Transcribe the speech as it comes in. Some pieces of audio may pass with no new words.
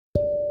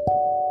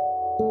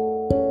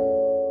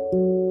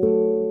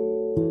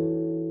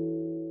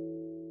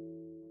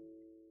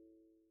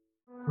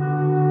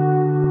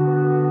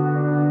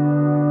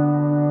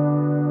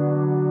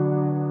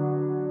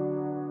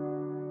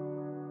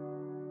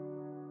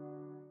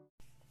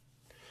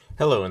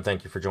Hello, and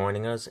thank you for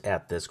joining us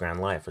at This Grand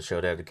Life, a show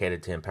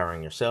dedicated to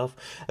empowering yourself,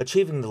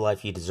 achieving the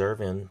life you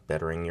deserve, and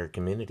bettering your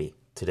community.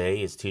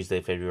 Today is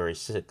Tuesday, February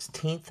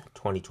 16th,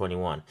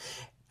 2021.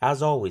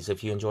 As always,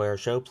 if you enjoy our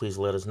show, please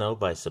let us know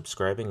by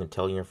subscribing and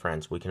telling your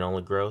friends. We can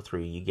only grow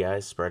through you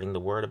guys spreading the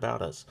word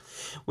about us.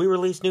 We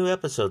release new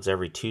episodes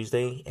every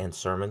Tuesday and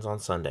sermons on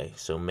Sunday,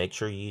 so make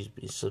sure you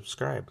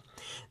subscribe.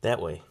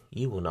 That way,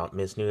 you will not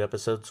miss new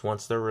episodes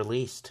once they're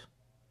released.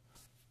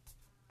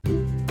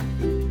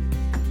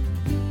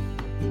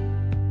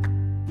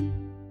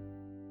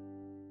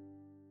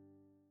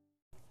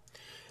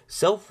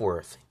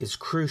 Self-worth is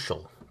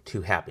crucial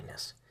to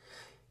happiness.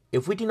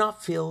 If we do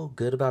not feel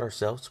good about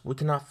ourselves, we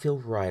cannot feel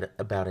right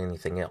about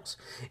anything else.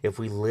 If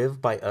we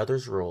live by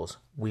others' rules,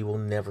 we will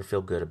never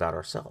feel good about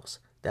ourselves.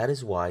 That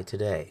is why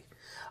today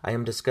I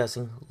am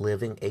discussing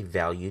living a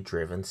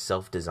value-driven,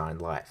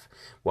 self-designed life.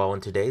 While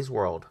in today's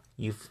world,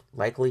 you've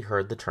likely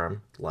heard the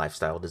term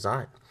lifestyle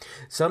design.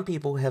 Some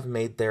people have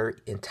made their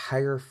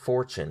entire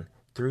fortune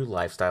through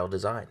lifestyle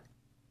design.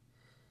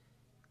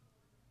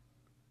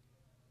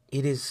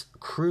 It is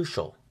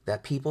crucial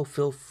that people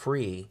feel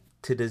free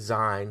to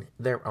design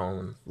their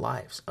own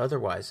lives.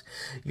 Otherwise,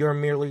 you're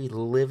merely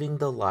living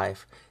the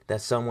life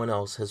that someone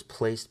else has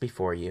placed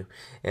before you,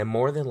 and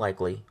more than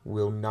likely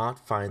will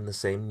not find the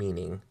same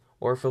meaning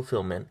or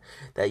fulfillment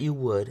that you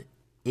would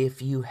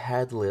if you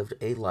had lived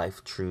a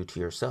life true to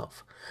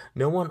yourself.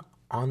 No one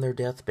on their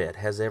deathbed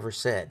has ever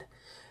said,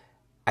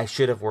 I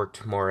should have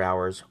worked more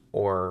hours,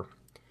 or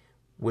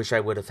wish I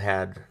would have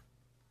had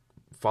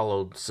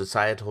followed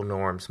societal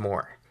norms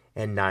more,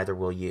 and neither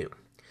will you.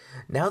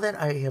 Now that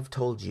I have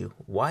told you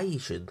why you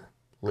should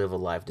live a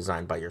life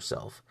designed by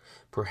yourself,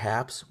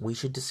 perhaps we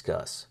should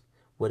discuss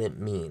what it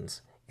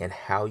means and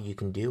how you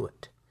can do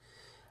it.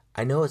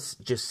 I know it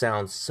just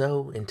sounds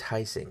so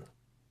enticing,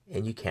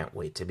 and you can't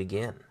wait to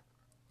begin.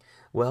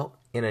 Well,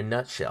 in a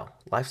nutshell,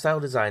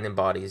 lifestyle design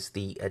embodies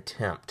the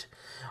attempt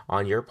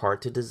on your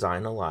part to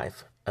design a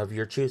life of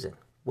your choosing,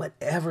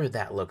 whatever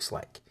that looks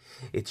like.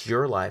 It's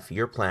your life,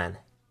 your plan,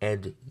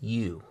 and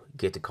you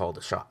get to call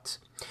the shots.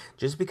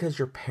 Just because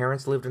your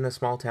parents lived in a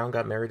small town,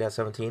 got married at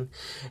 17,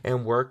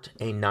 and worked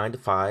a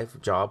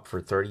 9-to-5 job for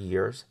 30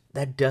 years,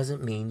 that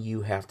doesn't mean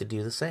you have to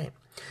do the same.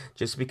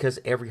 Just because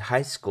every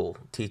high school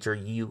teacher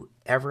you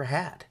ever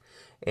had,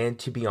 and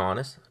to be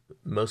honest,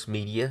 most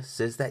media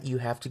says that you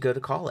have to go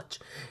to college,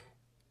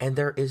 and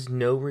there is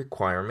no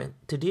requirement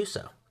to do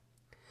so.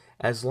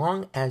 As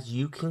long as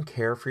you can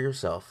care for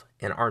yourself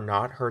and are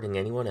not hurting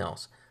anyone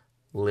else,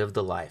 live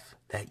the life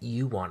that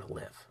you want to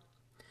live.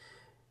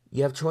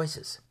 You have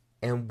choices,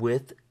 and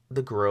with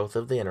the growth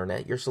of the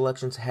internet, your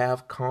selections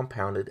have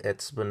compounded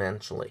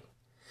exponentially.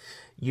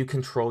 You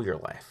control your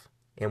life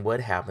and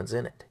what happens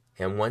in it.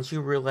 And once you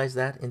realize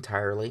that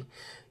entirely,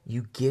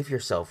 you give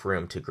yourself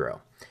room to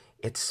grow,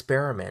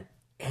 experiment,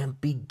 and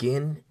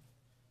begin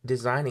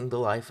designing the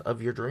life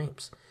of your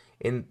dreams.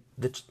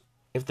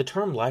 If the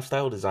term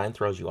lifestyle design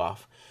throws you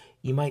off,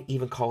 you might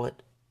even call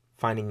it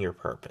finding your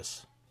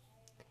purpose.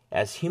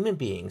 As human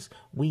beings,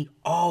 we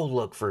all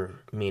look for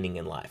meaning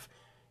in life,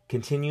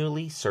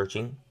 continually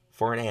searching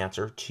for an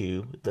answer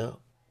to the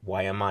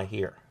why am I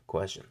here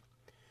question.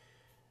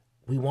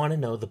 We want to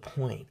know the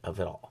point of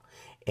it all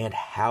and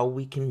how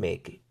we can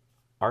make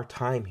our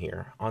time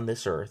here on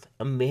this earth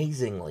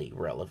amazingly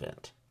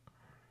relevant.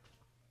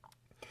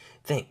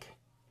 Think,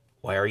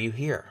 why are you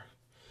here?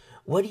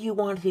 What do you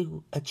want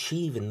to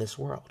achieve in this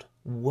world?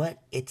 What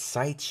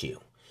excites you?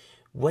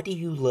 What do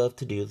you love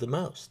to do the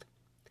most?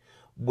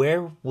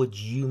 Where would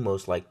you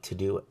most like to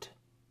do it?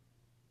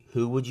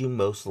 Who would you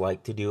most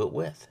like to do it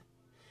with?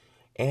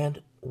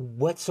 And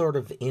what sort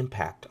of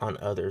impact on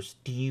others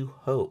do you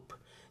hope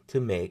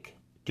to make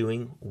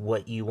doing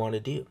what you want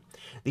to do?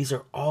 These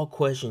are all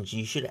questions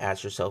you should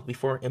ask yourself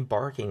before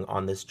embarking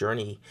on this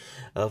journey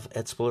of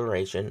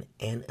exploration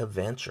and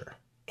adventure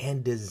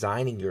and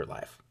designing your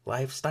life.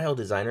 Lifestyle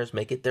designers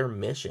make it their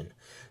mission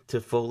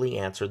to fully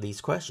answer these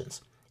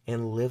questions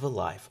and live a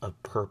life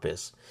of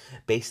purpose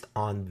based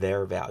on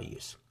their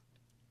values.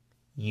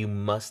 You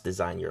must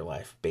design your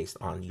life based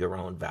on your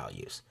own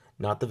values,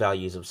 not the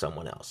values of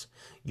someone else.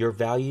 Your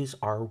values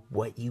are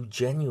what you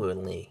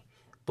genuinely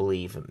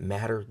believe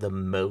matter the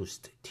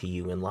most to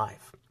you in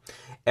life.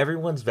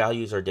 Everyone's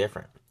values are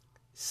different.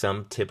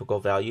 Some typical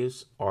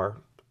values are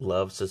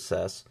love,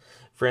 success,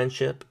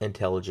 friendship,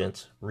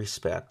 intelligence,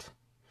 respect,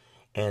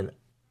 and,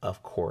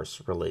 of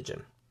course,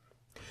 religion.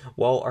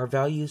 While our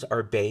values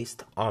are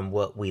based on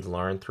what we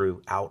learn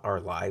throughout our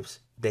lives,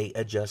 they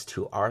adjust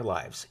to our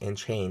lives and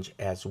change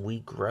as we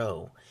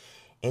grow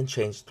and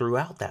change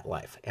throughout that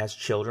life. As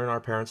children,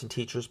 our parents and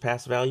teachers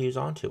pass values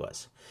on to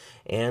us,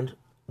 and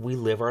we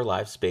live our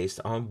lives based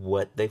on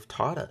what they've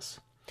taught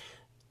us.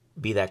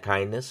 Be that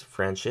kindness,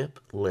 friendship,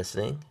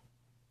 listening,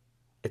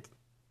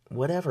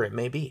 whatever it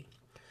may be.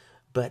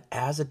 But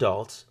as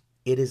adults,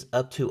 it is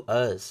up to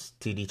us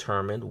to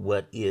determine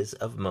what is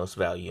of most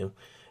value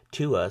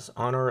to us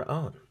on our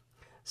own.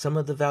 Some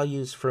of the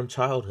values from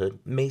childhood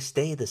may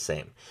stay the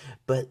same,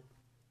 but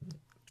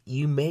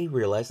You may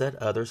realize that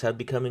others have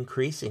become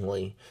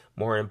increasingly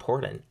more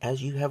important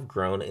as you have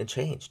grown and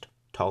changed.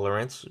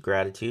 Tolerance,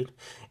 gratitude,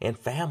 and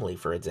family,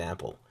 for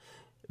example,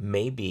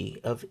 may be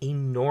of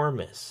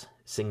enormous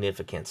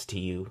significance to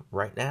you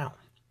right now.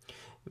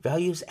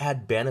 Values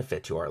add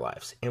benefit to our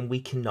lives, and we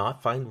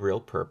cannot find real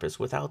purpose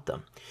without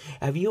them.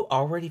 Have you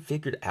already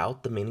figured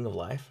out the meaning of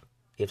life?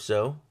 If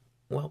so,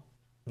 well,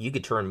 you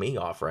could turn me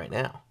off right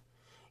now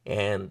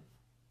and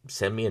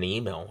send me an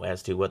email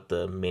as to what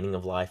the meaning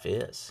of life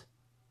is.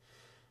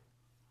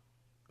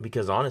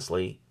 Because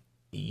honestly,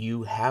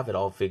 you have it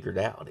all figured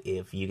out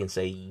if you can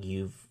say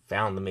you've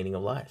found the meaning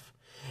of life.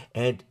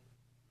 And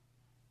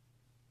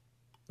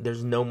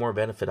there's no more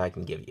benefit I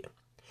can give you.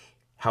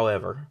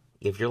 However,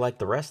 if you're like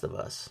the rest of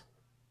us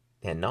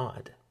and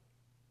not,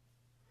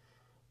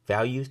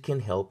 values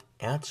can help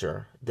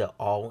answer the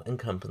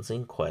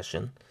all-encompassing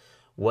question,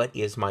 what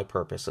is my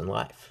purpose in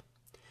life?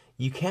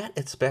 You can't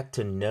expect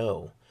to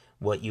know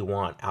what you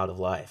want out of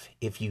life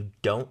if you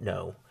don't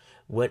know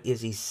what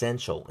is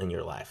essential in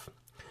your life.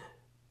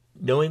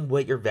 Knowing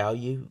what your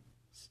values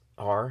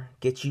are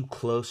gets you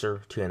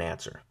closer to an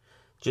answer.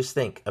 Just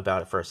think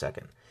about it for a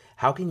second.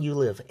 How can you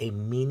live a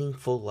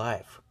meaningful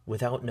life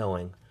without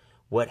knowing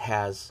what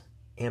has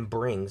and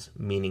brings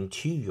meaning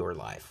to your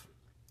life?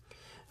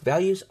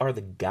 Values are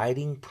the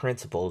guiding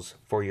principles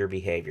for your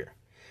behavior.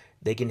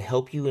 They can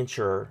help you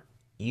ensure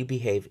you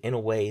behave in a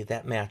way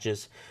that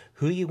matches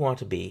who you want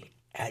to be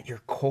at your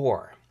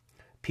core.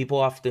 People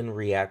often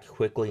react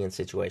quickly in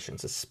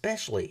situations,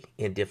 especially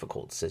in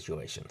difficult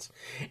situations,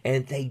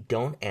 and they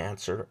don't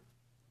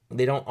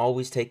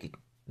always take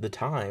the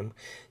time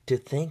to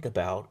think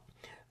about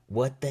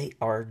what they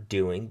are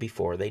doing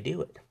before they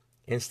do it.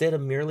 Instead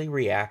of merely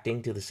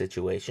reacting to the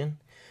situation,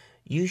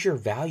 use your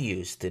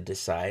values to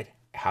decide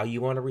how you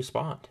want to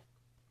respond.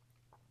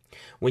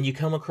 When you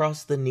come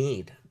across the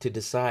need to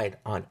decide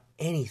on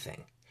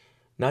anything,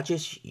 not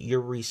just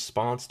your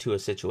response to a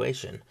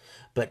situation,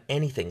 but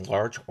anything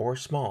large or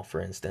small,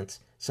 for instance,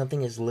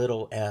 something as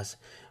little as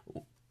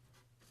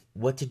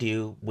what to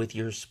do with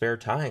your spare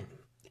time,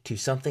 to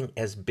something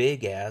as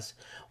big as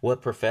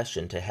what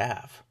profession to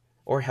have,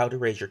 or how to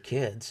raise your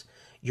kids,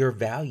 your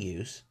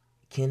values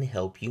can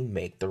help you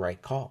make the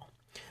right call.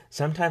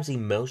 Sometimes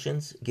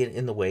emotions get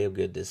in the way of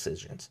good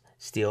decisions.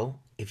 Still,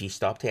 if you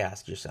stop to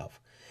ask yourself,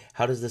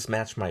 how does this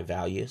match my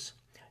values?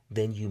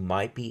 Then you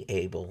might be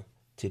able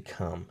to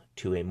come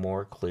to a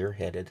more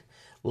clear-headed,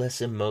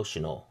 less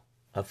emotional,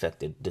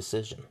 affected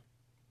decision.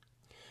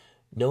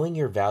 Knowing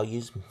your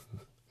values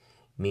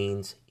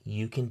means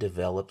you can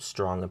develop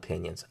strong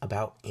opinions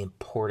about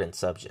important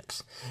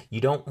subjects. You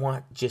don't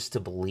want just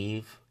to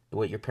believe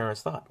what your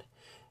parents thought.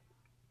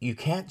 You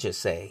can't just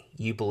say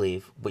you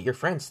believe what your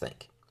friends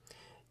think.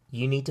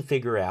 You need to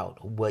figure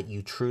out what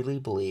you truly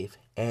believe,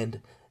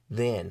 and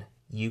then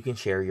you can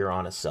share your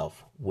honest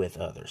self with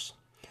others.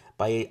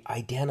 By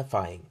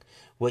identifying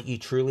what you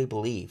truly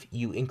believe,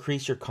 you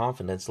increase your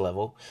confidence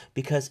level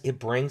because it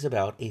brings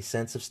about a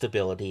sense of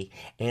stability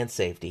and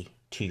safety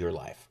to your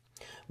life.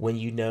 When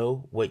you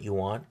know what you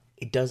want,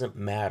 it doesn't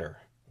matter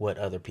what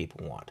other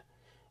people want.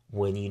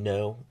 When you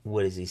know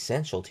what is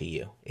essential to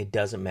you, it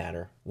doesn't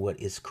matter what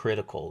is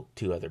critical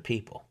to other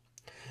people.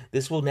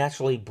 This will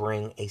naturally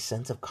bring a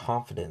sense of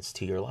confidence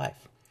to your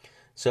life.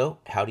 So,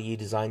 how do you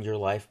design your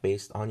life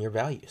based on your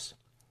values?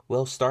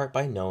 Well, start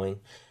by knowing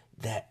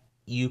that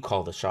you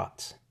call the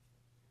shots.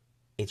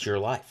 It's your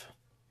life.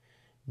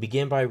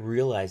 Begin by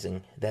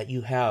realizing that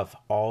you have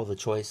all the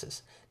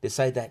choices.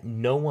 Decide that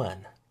no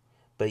one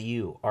but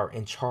you are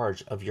in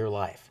charge of your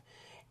life,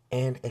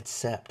 and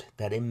accept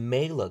that it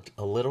may look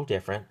a little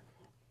different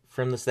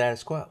from the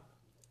status quo.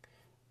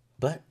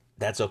 But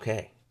that's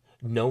okay.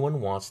 No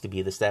one wants to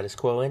be the status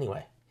quo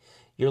anyway.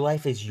 Your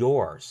life is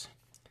yours.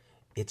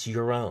 It's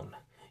your own.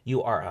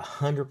 You are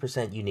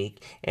 100%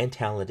 unique and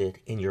talented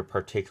in your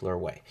particular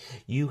way.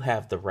 You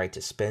have the right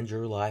to spend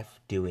your life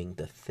doing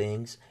the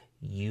things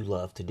you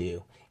love to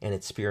do and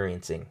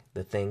experiencing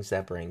the things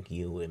that bring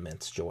you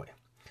immense joy.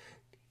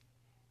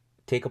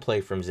 Take a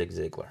play from Zig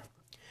Ziglar.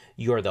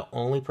 You are the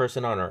only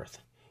person on earth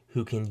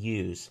who can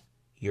use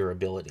your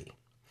ability.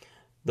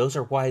 Those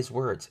are wise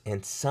words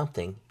and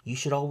something you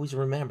should always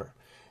remember.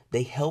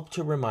 They help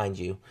to remind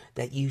you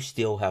that you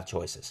still have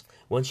choices.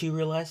 Once you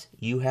realize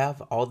you have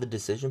all the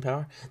decision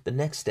power, the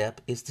next step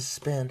is to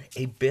spend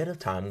a bit of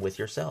time with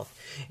yourself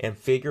and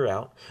figure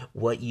out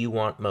what you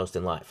want most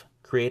in life.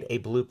 Create a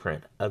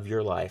blueprint of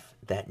your life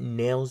that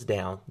nails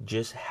down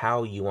just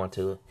how you want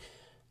to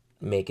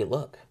make it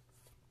look.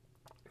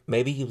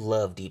 Maybe you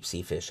love deep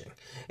sea fishing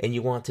and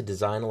you want to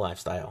design a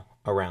lifestyle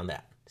around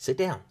that. Sit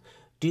down,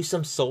 do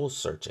some soul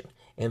searching,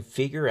 and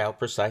figure out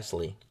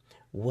precisely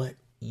what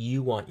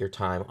you want your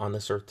time on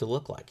this earth to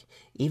look like.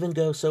 Even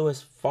go so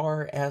as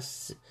far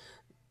as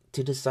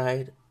to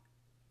decide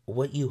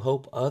what you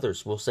hope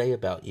others will say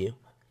about you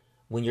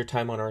when your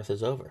time on earth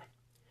is over.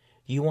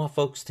 Do you want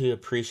folks to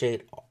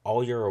appreciate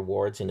all your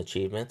awards and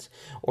achievements,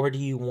 or do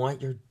you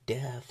want your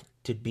death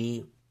to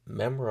be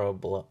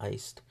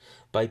memorabilized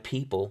by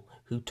people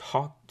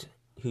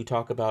who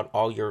talk about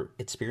all your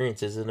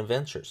experiences and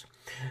adventures,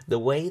 the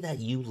way that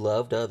you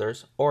loved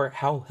others, or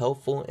how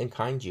helpful and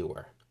kind you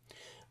were.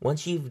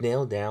 Once you've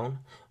nailed down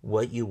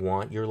what you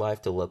want your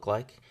life to look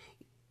like,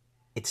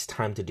 it's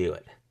time to do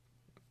it.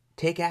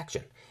 Take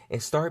action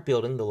and start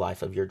building the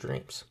life of your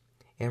dreams.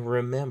 And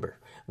remember,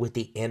 with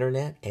the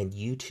internet and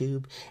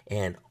YouTube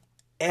and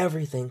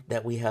everything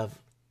that we have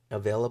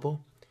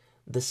available,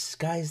 the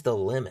sky's the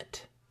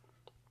limit.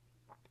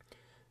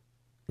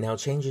 Now,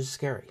 change is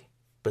scary,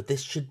 but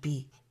this should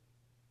be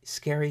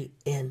scary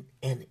in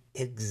an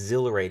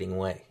exhilarating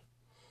way.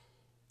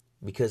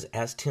 Because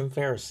as Tim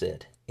Ferriss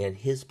said in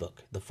his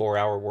book, The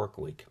 4-Hour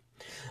Workweek,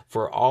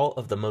 for all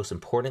of the most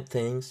important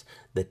things,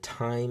 the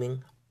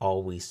timing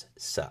always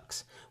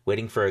sucks.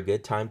 Waiting for a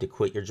good time to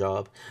quit your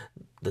job,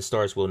 the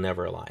stars will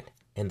never align,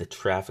 and the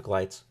traffic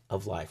lights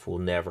of life will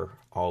never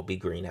all be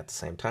green at the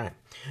same time.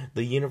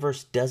 The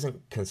universe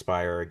doesn't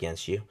conspire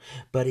against you,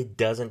 but it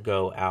doesn't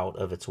go out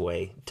of its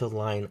way to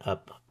line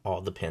up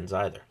all the pins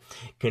either.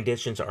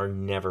 Conditions are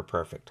never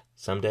perfect.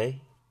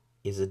 Someday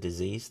is a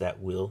disease that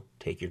will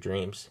take your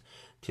dreams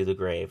to the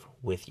grave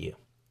with you.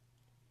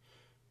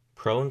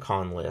 Pro and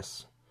con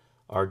lists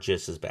are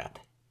just as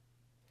bad.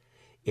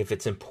 If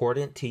it's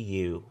important to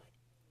you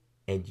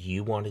and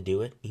you want to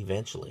do it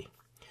eventually,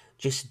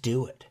 just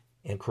do it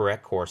and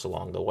correct course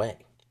along the way.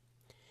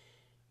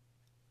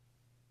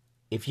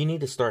 If you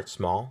need to start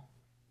small,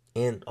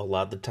 and a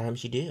lot of the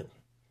times you do,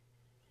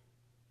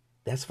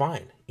 that's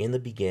fine. In the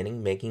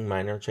beginning, making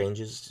minor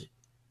changes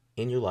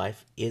in your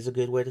life is a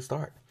good way to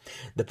start.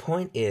 The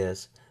point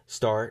is,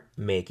 start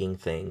making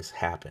things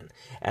happen.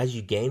 As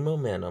you gain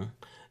momentum,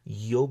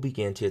 you'll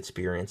begin to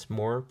experience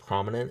more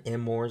prominent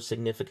and more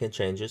significant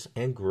changes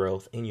and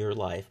growth in your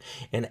life,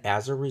 and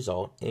as a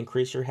result,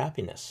 increase your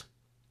happiness.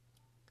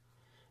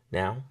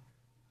 Now,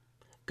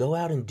 go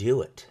out and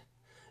do it.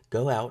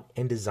 Go out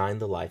and design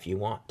the life you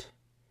want.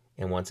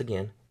 And once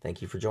again,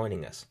 thank you for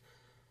joining us.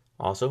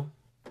 Also,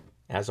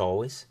 as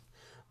always,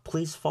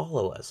 please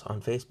follow us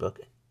on Facebook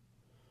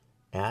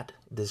at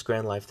This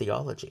Grand Life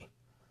Theology.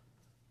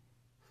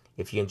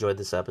 If you enjoyed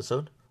this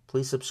episode,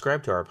 please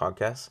subscribe to our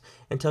podcast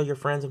and tell your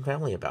friends and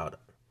family about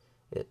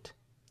it.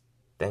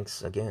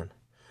 Thanks again.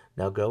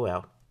 Now go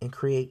out and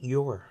create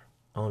your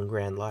own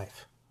grand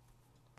life.